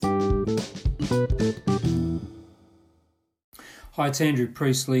Hi, it's Andrew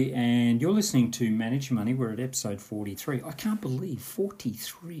Priestley, and you're listening to Manage Your Money. We're at episode 43. I can't believe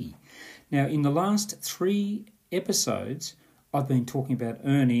 43. Now, in the last 3 episodes, I've been talking about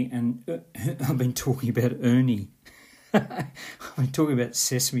Ernie, and I've been talking about Ernie. I've been talking about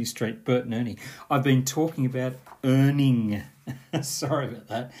Sesame Street, Bert and Ernie. I've been talking about earning. Sorry about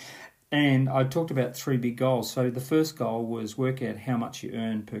that. And I talked about 3 big goals. So the first goal was work out how much you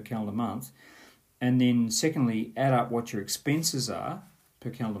earn per calendar month. And then secondly, add up what your expenses are per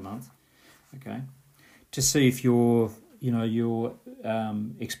calendar month, okay, to see if your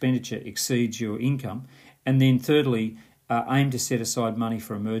expenditure exceeds your income. And then thirdly, aim to set aside money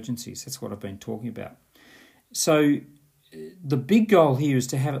for emergencies. That's what I've been talking about. So the big goal here is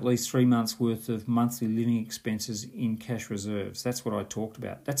to have at least 3 months worth of monthly living expenses in cash reserves. That's what I talked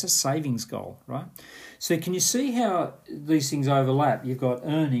about. That's a savings goal, right? So can you see how these things overlap? You've got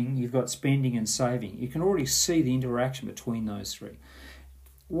earning, you've got spending and saving. You can already see the interaction between those 3.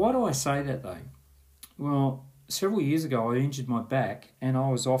 Why do I say that though? Well, several years ago I injured my back and I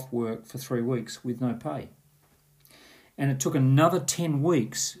was off work for 3 weeks with no pay. And it took another 10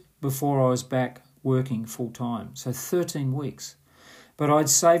 weeks before I was back working full time, so 13 weeks. But I'd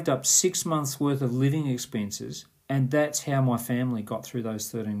saved up 6 months worth of living expenses, and that's how my family got through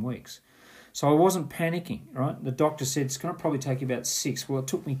those 13 weeks. So I wasn't panicking, right? The doctor said it's going to probably take you about 6. Well, it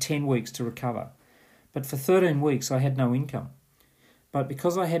took me 10 weeks to recover. But for 13 weeks, I had no income. But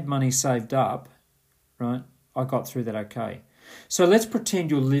because I had money saved up, right, I got through that okay. So let's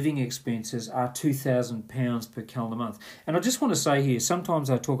pretend your living expenses are £2,000 per calendar month. And I just want to say here, sometimes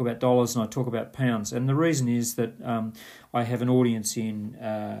I talk about dollars and I talk about pounds. And the reason is that I have an audience in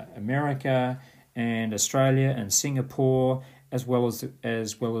America and Australia and Singapore, as well as the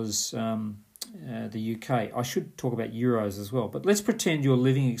UK. I should talk about euros as well. But let's pretend your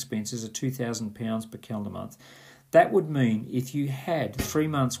living expenses are £2,000 per calendar month. That would mean if you had 3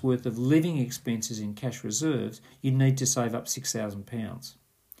 months' worth of living expenses in cash reserves, you'd need to save up £6,000.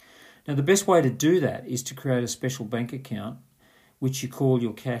 Now, the best way to do that is to create a special bank account, which you call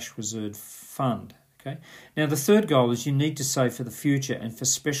your cash reserve fund. Okay. Now, the third goal is you need to save for the future and for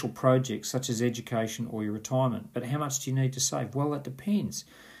special projects such as education or your retirement. But how much do you need to save? Well, that depends.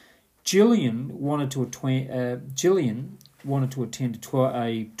 Gillian wanted to attend a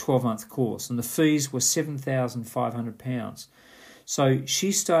 12-month course, and the fees were £7,500. So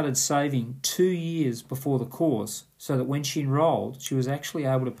she started saving 2 years before the course so that when she enrolled, she was actually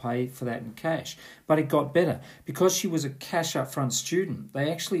able to pay for that in cash. But it got better. Because she was a cash upfront student,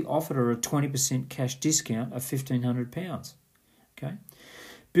 they actually offered her a 20% cash discount of £1,500. Okay?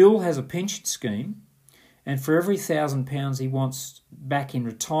 Bill has a pension scheme, and for every £1,000 he wants back in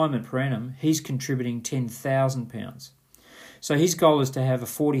retirement per annum, he's contributing £10,000. So his goal is to have a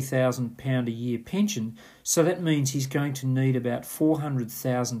 £40,000 a year pension, so that means he's going to need about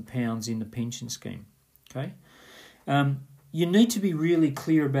 £400,000 in the pension scheme. Okay, you need to be really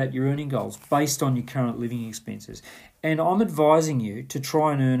clear about your earning goals based on your current living expenses. And I'm advising you to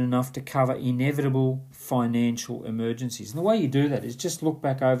try and earn enough to cover inevitable financial emergencies. And the way you do that is just look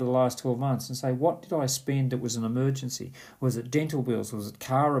back over the last 12 months and say, what did I spend that was an emergency? Was it dental bills? Was it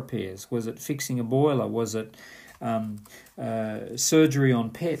car repairs? Was it fixing a boiler? Was it surgery on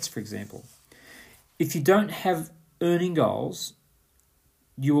pets, for example? If you don't have earning goals,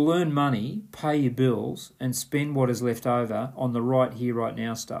 you will earn money, pay your bills, and spend what is left over on the right here, right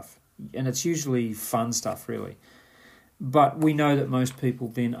now stuff. And it's usually fun stuff, really. But we know that most people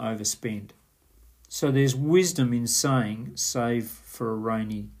then overspend. So there's wisdom in saying save for a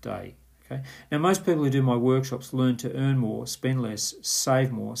rainy day. Okay? Now, most people who do my workshops learn to earn more, spend less,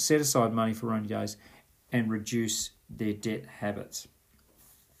 save more, set aside money for rainy days, and reduce their debt habits.